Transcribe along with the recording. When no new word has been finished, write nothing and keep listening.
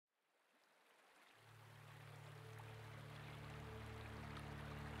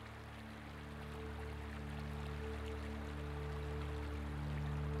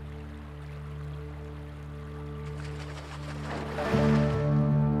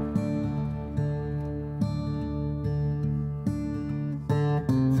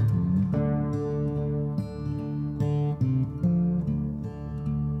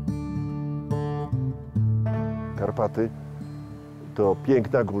Karpaty to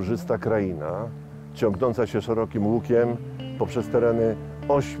piękna, górzysta kraina, ciągnąca się szerokim łukiem poprzez tereny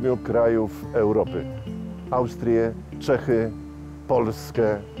 8 krajów Europy. Austrię, Czechy,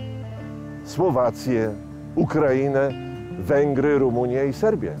 Polskę, Słowację, Ukrainę, Węgry, Rumunię i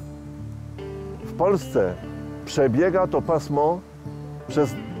Serbię. W Polsce przebiega to pasmo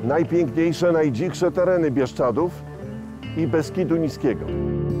przez najpiękniejsze, najdzikszsze tereny Bieszczadów i Beskidu Niskiego.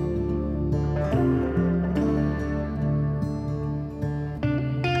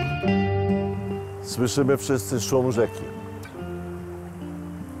 Słyszymy wszyscy szum rzeki.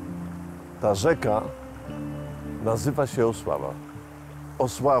 Ta rzeka nazywa się Osława.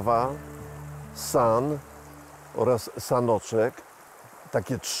 Osława, San oraz Sanoczek.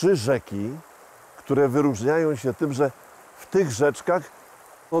 Takie 3 rzeki, które wyróżniają się tym, że w tych rzeczkach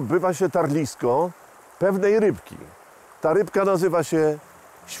odbywa się tarlisko pewnej rybki. Ta rybka nazywa się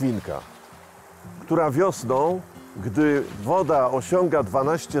świnka, która wiosną, gdy woda osiąga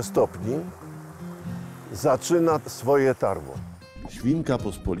 12 stopni, zaczyna swoje tarło. Świnka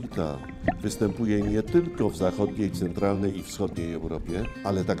pospolita występuje nie tylko w zachodniej, centralnej i wschodniej Europie,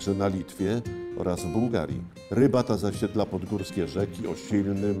 ale także na Litwie oraz w Bułgarii. Ryba ta zasiedla podgórskie rzeki o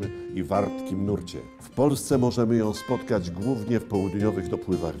silnym i wartkim nurcie. W Polsce możemy ją spotkać głównie w południowych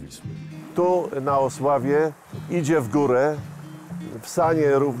dopływach Wisły. Tu na Osławie idzie w górę, w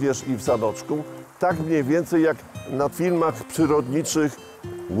Sanie również i w Sanoczku, tak mniej więcej jak na filmach przyrodniczych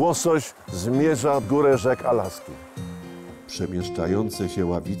łosoś zmierza górę rzek Alaski. Przemieszczające się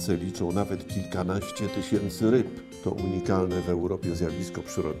ławice liczą nawet kilkanaście tysięcy ryb. To unikalne w Europie zjawisko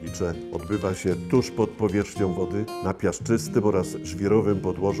przyrodnicze odbywa się tuż pod powierzchnią wody, na piaszczystym oraz żwirowym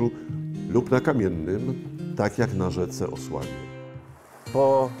podłożu lub na kamiennym, tak jak na rzece Osławie.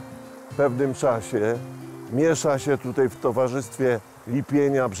 Po pewnym czasie miesza się tutaj w towarzystwie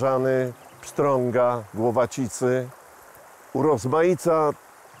lipienia, brzany, pstrąga, głowacicy, urozmaica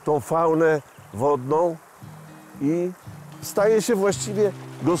tą faunę wodną i staje się właściwie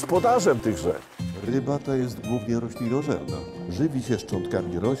gospodarzem tych rzek. Ryba ta jest głównie roślinożerna. Żywi się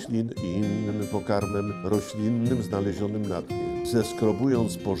szczątkami roślin i innym pokarmem roślinnym znalezionym na dnie,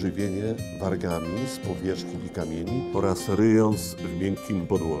 zeskrobując pożywienie wargami z powierzchni kamieni oraz ryjąc w miękkim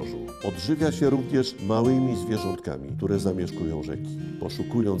podłożu. Odżywia się również małymi zwierzątkami, które zamieszkują rzeki.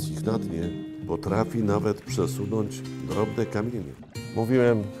 Poszukując ich na dnie, potrafi nawet przesunąć drobne kamienie.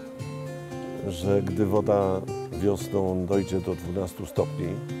 Mówiłem, że gdy woda wiosną dojdzie do 12 stopni,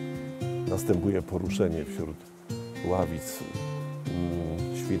 następuje poruszenie wśród ławic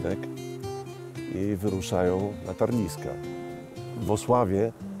świnek i wyruszają na tarliska. W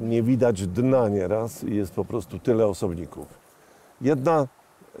Osławie nie widać dna nieraz i jest po prostu tyle osobników. Jedna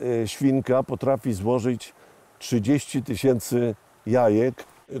świnka potrafi złożyć 30 000 jajek,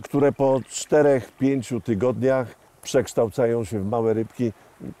 które po 4-5 tygodniach przekształcają się w małe rybki.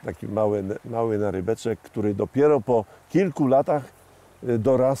 Taki mały narybeczek, który dopiero po kilku latach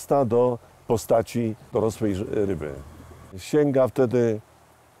dorasta do postaci dorosłej ryby. Sięga wtedy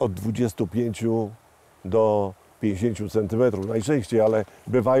od 25 do 50 cm najczęściej, ale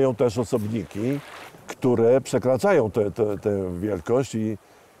bywają też osobniki, które przekraczają tę wielkość i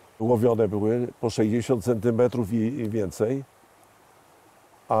łowione były po 60 cm i więcej.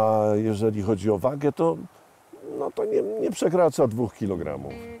 A jeżeli chodzi o wagę, to nie przekracza 2 kg.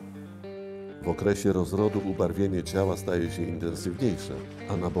 W okresie rozrodu ubarwienie ciała staje się intensywniejsze,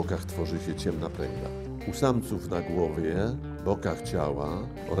 a na bokach tworzy się ciemna pręga. U samców na głowie, bokach ciała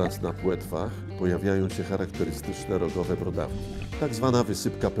oraz na płetwach pojawiają się charakterystyczne rogowe brodawki, tak zwana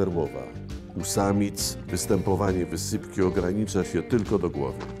wysypka perłowa. U samic występowanie wysypki ogranicza się tylko do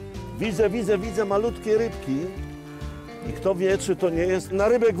głowy. Widzę malutkie rybki i kto wie, czy to nie jest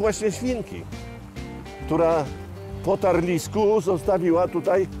narybek właśnie świnki, która po tarlisku zostawiła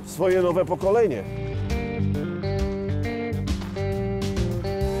tutaj swoje nowe pokolenie.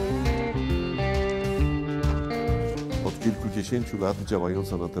 Od kilkudziesięciu lat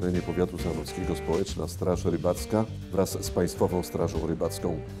działająca na terenie powiatu sanockiego Społeczna Straż Rybacka wraz z Państwową Strażą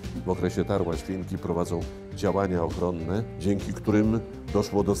Rybacką w okresie tarła świnki prowadzą działania ochronne, dzięki którym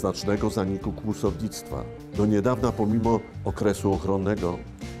doszło do znacznego zaniku kłusownictwa. Do niedawna, pomimo okresu ochronnego,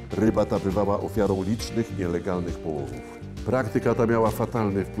 ryba ta bywała ofiarą licznych nielegalnych połowów. Praktyka ta miała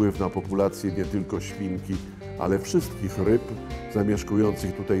fatalny wpływ na populację nie tylko świnki, ale wszystkich ryb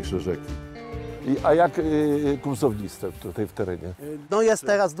zamieszkujących tutejsze rzeki. A jak kłusownictwo tutaj w terenie? No jest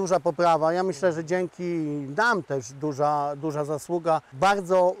teraz duża poprawa. Ja myślę, że dzięki nam też duża zasługa.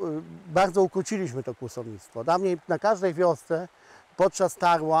 Bardzo ukróciliśmy to kłusownictwo. Dawniej na każdej wiosce podczas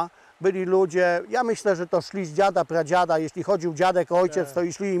tarła byli ludzie, ja myślę, że to szli z dziada, pradziada, jeśli chodził dziadek, ojciec, to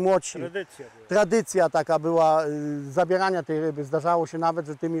i szli i młodsi. Tradycja taka była zabierania tej ryby. Zdarzało się nawet,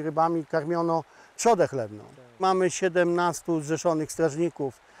 że tymi rybami karmiono trzodę chlewną. Mamy 17 zrzeszonych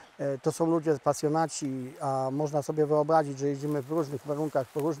strażników. To są ludzie pasjonaci, a można sobie wyobrazić, że jeździmy w różnych warunkach,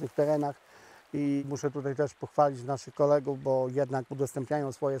 po różnych terenach. I muszę tutaj też pochwalić naszych kolegów, bo jednak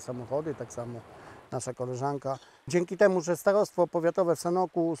udostępniają swoje samochody, tak samo nasza koleżanka. Dzięki temu, że Starostwo Powiatowe w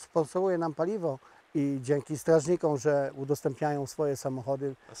Sanoku sponsoruje nam paliwo i dzięki strażnikom, że udostępniają swoje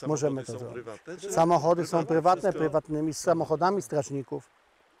samochody, możemy to zrobić. Samochody są prywatne, prywatnymi samochodami strażników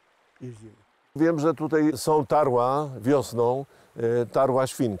jeździmy. Wiem, że tutaj są tarła wiosną, tarła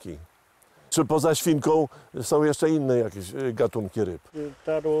świnki. Czy poza świnką są jeszcze inne jakieś gatunki ryb?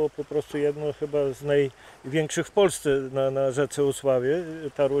 Tarło po prostu jedno chyba z największych w Polsce na rzece Usławie,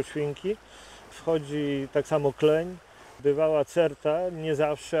 tarło świnki. Wchodzi tak samo kleń, bywała certa, nie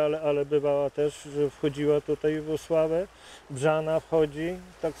zawsze, ale bywała też, że wchodziła tutaj w Usławę. Brzana wchodzi,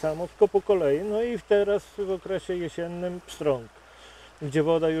 tak samo, tylko po kolei. No i teraz w okresie jesiennym pstrąg, gdzie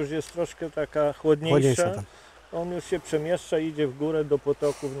woda już jest troszkę taka chłodniejsza. On już się przemieszcza, idzie w górę do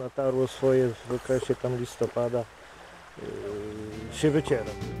potoków na tarło swoje w okresie tam listopada się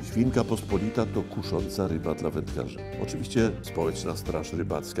wyciera. Świnka pospolita to kusząca ryba dla wędkarzy. Oczywiście Społeczna Straż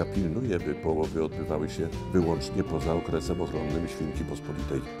Rybacka pilnuje, by połowy odbywały się wyłącznie poza okresem ochronnym Świnki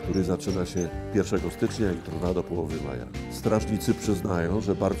Pospolitej, który zaczyna się 1 stycznia i trwa do połowy maja. Strażnicy przyznają,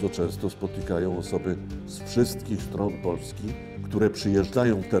 że bardzo często spotykają osoby z wszystkich stron Polski, które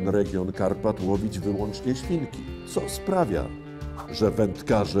przyjeżdżają w ten region Karpat łowić wyłącznie świnki, co sprawia, że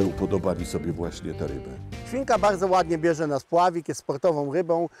wędkarze upodobali sobie właśnie tę rybę. Świnka bardzo ładnie bierze na spławik, jest sportową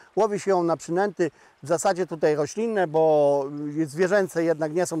rybą. Łowi się ją na przynęty, w zasadzie tutaj roślinne, bo zwierzęce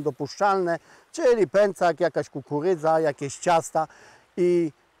jednak nie są dopuszczalne, czyli pęcak, jakaś kukurydza, jakieś ciasta.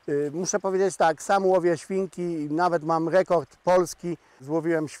 I muszę powiedzieć tak, sam łowię świnki, nawet mam rekord polski.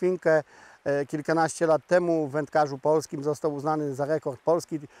 Złowiłem świnkę kilkanaście lat temu w wędkarzu polskim, został uznany za rekord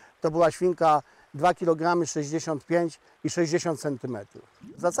polski. To była świnka 2 kg 65 i 60 cm.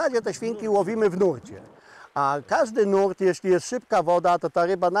 W zasadzie te świnki łowimy w nurcie. A każdy nurt, jeśli jest szybka woda, to ta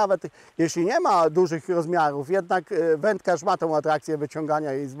ryba nawet jeśli nie ma dużych rozmiarów, jednak wędkarz ma tą atrakcję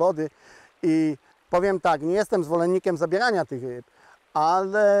wyciągania jej z wody. I powiem tak, nie jestem zwolennikiem zabierania tych ryb,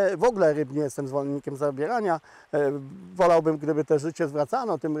 ale w ogóle ryb nie jestem zwolennikiem zabierania. Wolałbym, gdyby te życie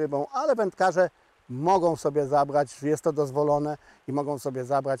zwracano tym rybom, ale wędkarze mogą sobie zabrać, jest to dozwolone i mogą sobie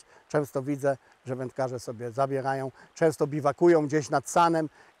zabrać. Często widzę, że wędkarze sobie zabierają, często biwakują gdzieś nad Sanem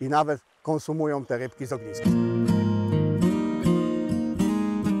i nawet konsumują te rybki z ogniska.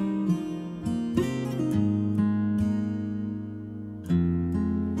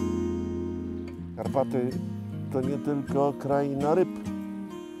 Karpaty to nie tylko kraina ryb,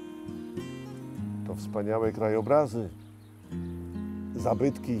 to wspaniałe krajobrazy,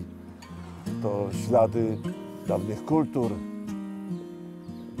 zabytki, to ślady dawnych kultur,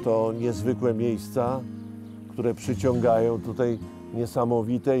 to niezwykłe miejsca, które przyciągają tutaj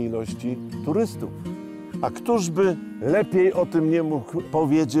niesamowite ilości turystów. A któż by lepiej o tym nie mógł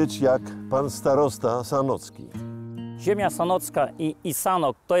powiedzieć jak pan starosta sanocki? Ziemia sanocka i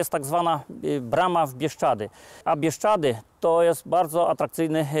Sanok to jest tak zwana brama w Bieszczady. A Bieszczady to jest bardzo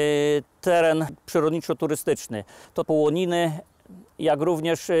atrakcyjny teren przyrodniczo-turystyczny. To połoniny, jak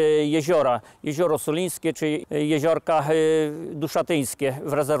również jeziora. Jezioro Solińskie czy jeziorka Duszatyńskie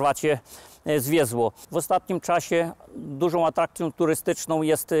w rezerwacie Zwiezło. W ostatnim czasie dużą atrakcją turystyczną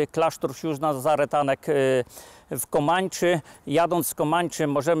jest klasztor Sióźna-Zaretanek w Komańczy. Jadąc z Komańczy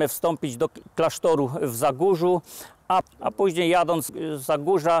możemy wstąpić do klasztoru w Zagórzu, a później jadąc z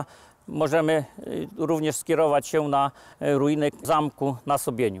Zagórza możemy również skierować się na ruiny zamku na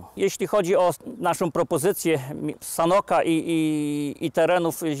Sobieniu. Jeśli chodzi o naszą propozycję Sanoka i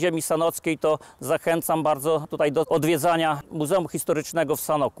terenów ziemi sanockiej, to zachęcam bardzo tutaj do odwiedzania Muzeum Historycznego w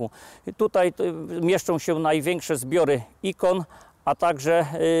Sanoku. Tutaj mieszczą się największe zbiory ikon, a także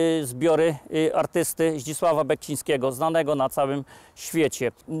zbiory artysty Zdzisława Bekcińskiego, znanego na całym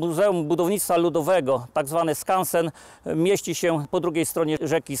świecie. Muzeum Budownictwa Ludowego, tak zwany skansen, mieści się po drugiej stronie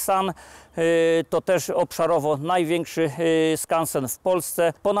rzeki San. To też obszarowo największy skansen w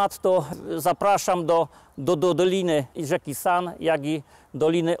Polsce. Ponadto zapraszam do doliny rzeki San, jak i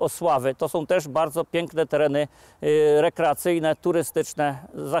Doliny Osławy. To są też bardzo piękne tereny rekreacyjne, turystyczne.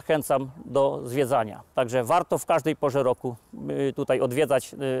 Zachęcam do zwiedzania. Także warto w każdej porze roku tutaj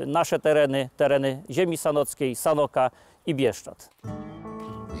odwiedzać nasze tereny ziemi sanockiej, Sanoka i Bieszczad.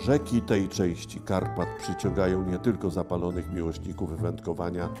 Rzeki tej części Karpat przyciągają nie tylko zapalonych miłośników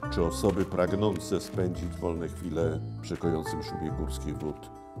wędkowania, czy osoby pragnące spędzić wolne chwile przy kojącym szumie górskich wód.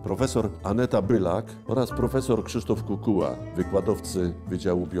 Profesor Aneta Bylak oraz profesor Krzysztof Kukuła, wykładowcy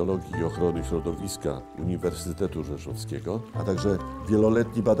Wydziału Biologii i Ochrony Środowiska Uniwersytetu Rzeszowskiego, a także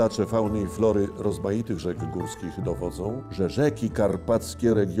wieloletni badacze fauny i flory rozmaitych rzek górskich dowodzą, że rzeki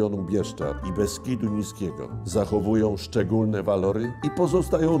karpackie regionu Bieszczad i Beskidu Niskiego zachowują szczególne walory i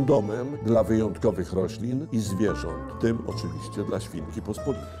pozostają domem dla wyjątkowych roślin i zwierząt, w tym oczywiście dla świnki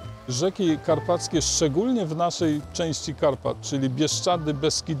pospolitej. Rzeki karpackie, szczególnie w naszej części Karpat, czyli Bieszczady,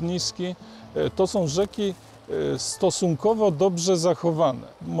 Beskid Niski, to są rzeki stosunkowo dobrze zachowane.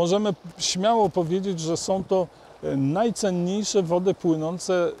 Możemy śmiało powiedzieć, że są to najcenniejsze wody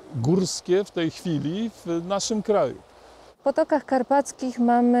płynące górskie w tej chwili w naszym kraju. W potokach karpackich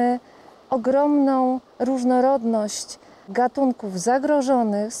mamy ogromną różnorodność gatunków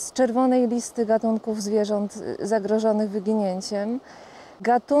zagrożonych, z czerwonej listy gatunków zwierząt zagrożonych wyginięciem,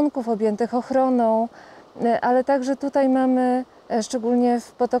 gatunków objętych ochroną, ale także tutaj mamy, szczególnie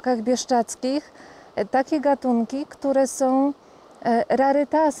w potokach bieszczadzkich, takie gatunki, które są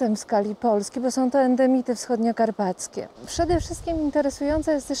rarytasem w skali Polski, bo są to endemity wschodniokarpackie. Przede wszystkim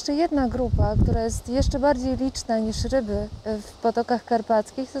interesująca jest jeszcze jedna grupa, która jest jeszcze bardziej liczna niż ryby w potokach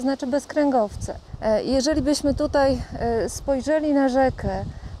karpackich, to znaczy bezkręgowce. Jeżeli byśmy tutaj spojrzeli na rzekę,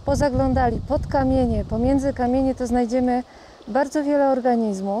 pozaglądali pod kamienie, pomiędzy kamienie, to znajdziemy bardzo wiele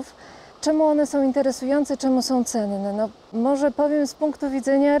organizmów. Czemu one są interesujące, czemu są cenne? No, może powiem z punktu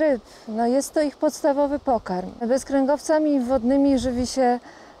widzenia ryb. No, jest to ich podstawowy pokarm. Bezkręgowcami wodnymi żywi się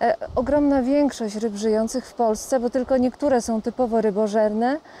ogromna większość ryb żyjących w Polsce, bo tylko niektóre są typowo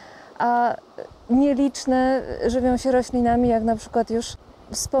rybożerne, a nieliczne żywią się roślinami, jak na przykład już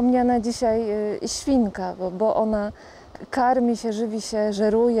wspomniana dzisiaj świnka, bo ona karmi się, żywi się,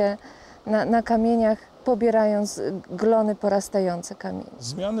 żeruje na kamieniach, pobierając glony porastające kamieni.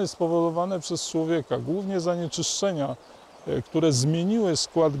 Zmiany spowodowane przez człowieka, głównie zanieczyszczenia, które zmieniły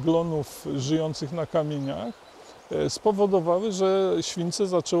skład glonów żyjących na kamieniach, spowodowały, że śwince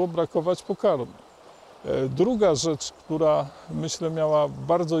zaczęło brakować pokarmu. Druga rzecz, która myślę miała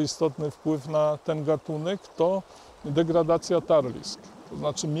bardzo istotny wpływ na ten gatunek, to degradacja tarlisk. To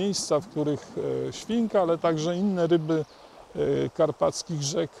znaczy miejsca, w których świnka, ale także inne ryby karpackich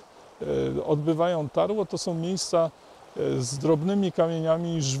rzek odbywają tarło, to są miejsca z drobnymi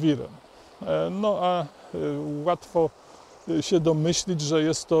kamieniami i żwirem. No a łatwo się domyślić, że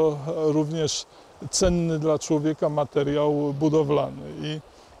jest to również cenny dla człowieka materiał budowlany. I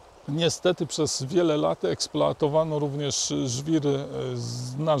niestety przez wiele lat eksploatowano również żwiry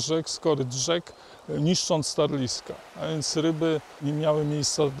z dna rzek, z koryt rzek, niszcząc tarliska. A więc ryby nie miały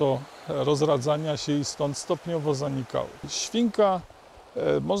miejsca do rozradzania się i stąd stopniowo zanikały. Świnka,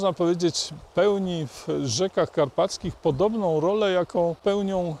 można powiedzieć, pełni w rzekach karpackich podobną rolę, jaką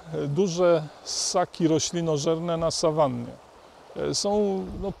pełnią duże ssaki roślinożerne na sawannie. Są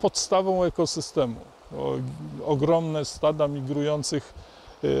podstawą ekosystemu. Ogromne stada migrujących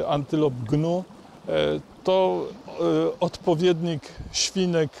antylop gnu to odpowiednik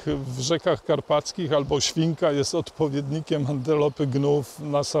świnek w rzekach karpackich, albo świnka jest odpowiednikiem antylopy gnu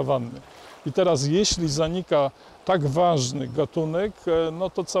na sawannie. I teraz jeśli zanika tak ważny gatunek, no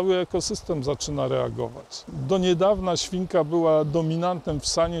to cały ekosystem zaczyna reagować. Do niedawna świnka była dominantem w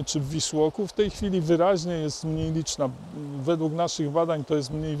Sanie czy w Wisłoku, w tej chwili wyraźnie jest mniej liczna. Według naszych badań to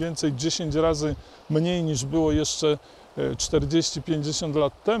jest mniej więcej 10 razy mniej niż było jeszcze 40-50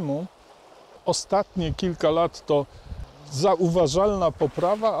 lat temu. Ostatnie kilka lat to zauważalna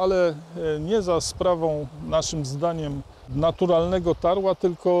poprawa, ale nie za sprawą, naszym zdaniem, naturalnego tarła,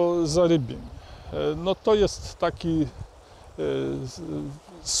 tylko zarybień. No to jest taki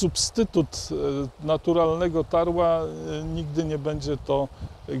substytut naturalnego tarła. Nigdy nie będzie to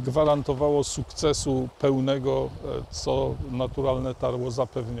gwarantowało sukcesu pełnego, co naturalne tarło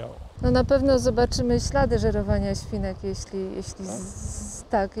zapewniało. No na pewno zobaczymy ślady żerowania świnek,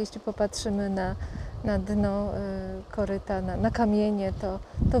 jeśli popatrzymy na dno koryta, na kamienie,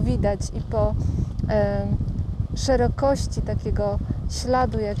 to widać i po szerokości takiego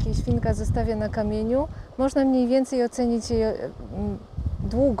śladu, jaki świnka zostawia na kamieniu, można mniej więcej ocenić jej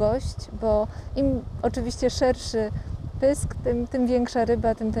długość, bo im oczywiście szerszy pysk, tym większa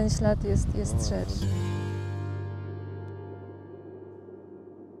ryba, tym ten ślad jest szerszy.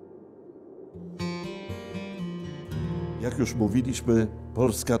 Jak już mówiliśmy,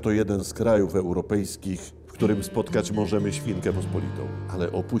 Polska to jeden z krajów europejskich, w którym spotkać możemy świnkę pospolitą.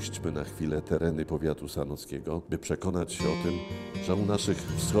 Ale opuśćmy na chwilę tereny powiatu sanockiego, by przekonać się o tym, że u naszych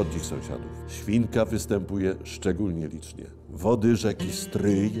wschodnich sąsiadów świnka występuje szczególnie licznie. Wody rzeki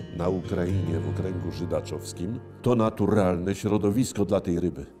Stryj na Ukrainie w okręgu żydaczowskim to naturalne środowisko dla tej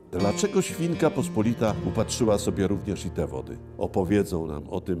ryby. Dlaczego świnka pospolita upatrzyła sobie również i te wody? Opowiedzą nam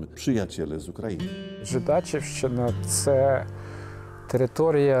o tym przyjaciele z Ukrainy. Жидачівщина – це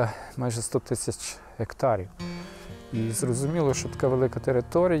територія майже 100 тисяч гектарів. І зрозуміло, що така велика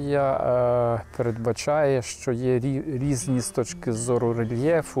територія передбачає, що є різні з точки зору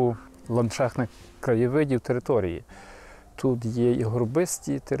рельєфу, ландшафтних краєвидів території. Тут є і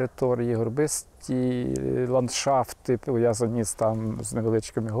горбисті території, горбисті ландшафти, пов'язані з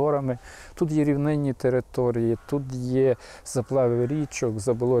невеличкими горами. Тут є рівнинні території, тут є заплави річок,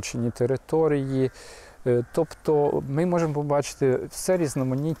 заболочені території. Тобто ми можемо побачити все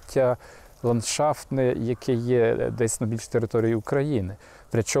різноманіття ландшафтне, яке є десь на більшій території України,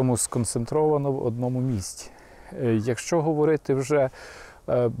 причому сконцентровано в одному місці. Якщо говорити вже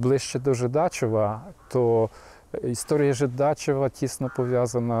ближче до Жидачева, то історія Жидачева тісно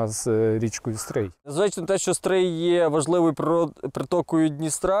пов'язана з річкою Стрий. Незважаючи на те, що Стрий є важливою притокою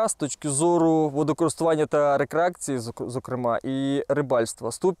Дністра з точки зору водокористування та рекреації, зокрема, і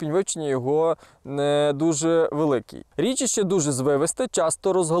рибальства, ступінь вивчення його не дуже великий. Річище дуже звивисте,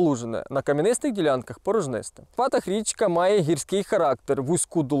 часто розгалужене, на кам'янистих ділянках порожнисте. В Карпатах річка має гірський характер,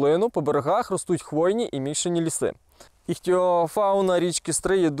 вузьку долину, по берегах ростуть хвойні і мішані ліси. Іхтіофауна річки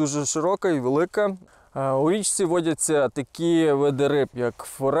Стрий є дуже широка і велика. У річці водяться такі види риб, як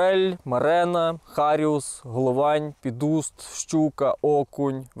форель, марена, харіус, головань, підуст, щука,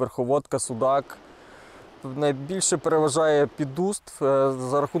 окунь, верховодка, судак. Найбільше переважає підуст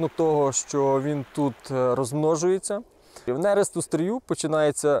за рахунок того, що він тут розмножується. Нерест у Стрию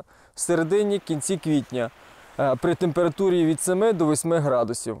починається в середині, кінці квітня при температурі від 7 до 8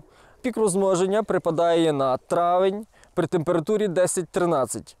 градусів. Пік розмноження припадає на травень при температурі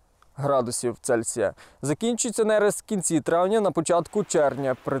 10-13 градусів Цельсія. Закінчується нерест в кінці травня, на початку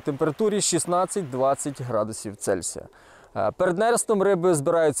червня при температурі 16-20 градусів Цельсія. Перед нерестом риби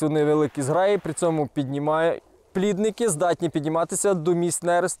збираються у невеликі зграї, при цьому плідники здатні підніматися до місць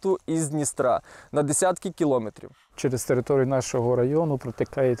нересту із Дністра на десятки кілометрів. Через територію нашого району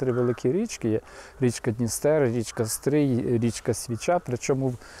протикає 3 великі річки. Річка Дністер, річка Стрий, річка Свіча,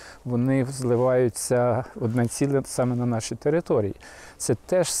 причому вони зливаються одне ціле саме на нашій території. Це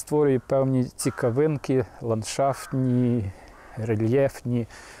теж створює певні цікавинки, ландшафтні, рельєфні,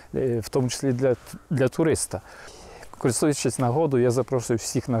 в тому числі для туриста. Користуючись нагодою, я запрошую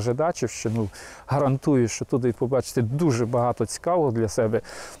всіх на Жидачівщину. Гарантую, що тут ви побачите дуже багато цікавого для себе,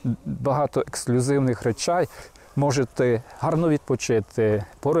 багато ексклюзивних речей. Можете гарно відпочити,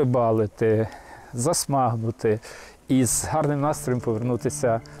 порибалити, засмагнути і з гарним настроєм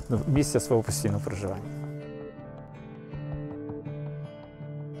повернутися до місця свого постійного проживання.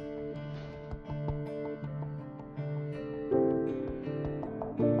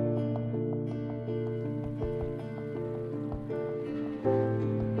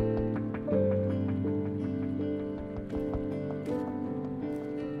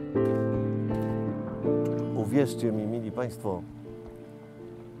 Uwierzcie mi, mili Państwo,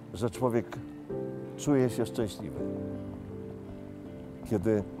 że człowiek czuje się szczęśliwy,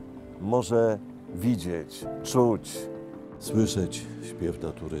 kiedy może widzieć, czuć, Słyszeć śpiew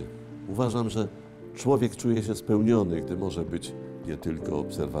natury. Uważam, że człowiek czuje się spełniony, gdy może być nie tylko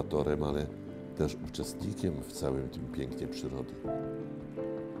obserwatorem, ale też uczestnikiem w całym tym pięknie przyrody.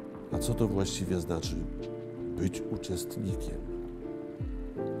 A co to właściwie znaczy być uczestnikiem?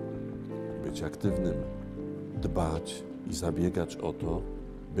 Być aktywnym, dbać i zabiegać o to,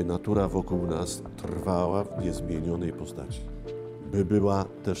 by natura wokół nas trwała w niezmienionej postaci, by była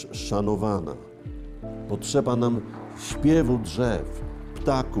też szanowana. Potrzeba nam śpiewu drzew,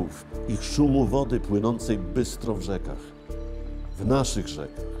 ptaków, ich szumu wody płynącej bystro w rzekach, w naszych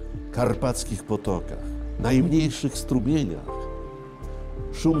rzekach, karpackich potokach, najmniejszych strumieniach.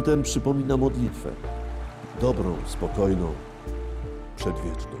 Szum ten przypomina modlitwę, dobrą, spokojną,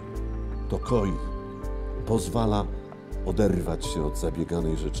 przedwieczną. To koi, pozwala oderwać się od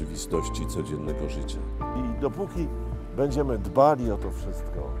zabieganej rzeczywistości codziennego życia. i dopóki będziemy dbali o to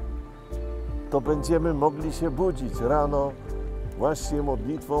wszystko, to będziemy mogli się budzić rano właśnie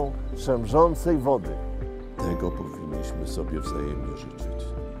modlitwą szemrzącej wody. Tego powinniśmy sobie wzajemnie życzyć.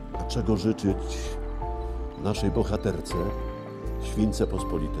 A czego życzyć naszej bohaterce, śwince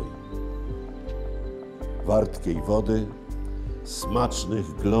pospolitej? Wartkiej wody,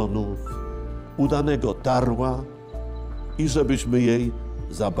 smacznych glonów, udanego tarła i żebyśmy jej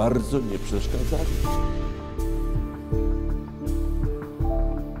za bardzo nie przeszkadzali.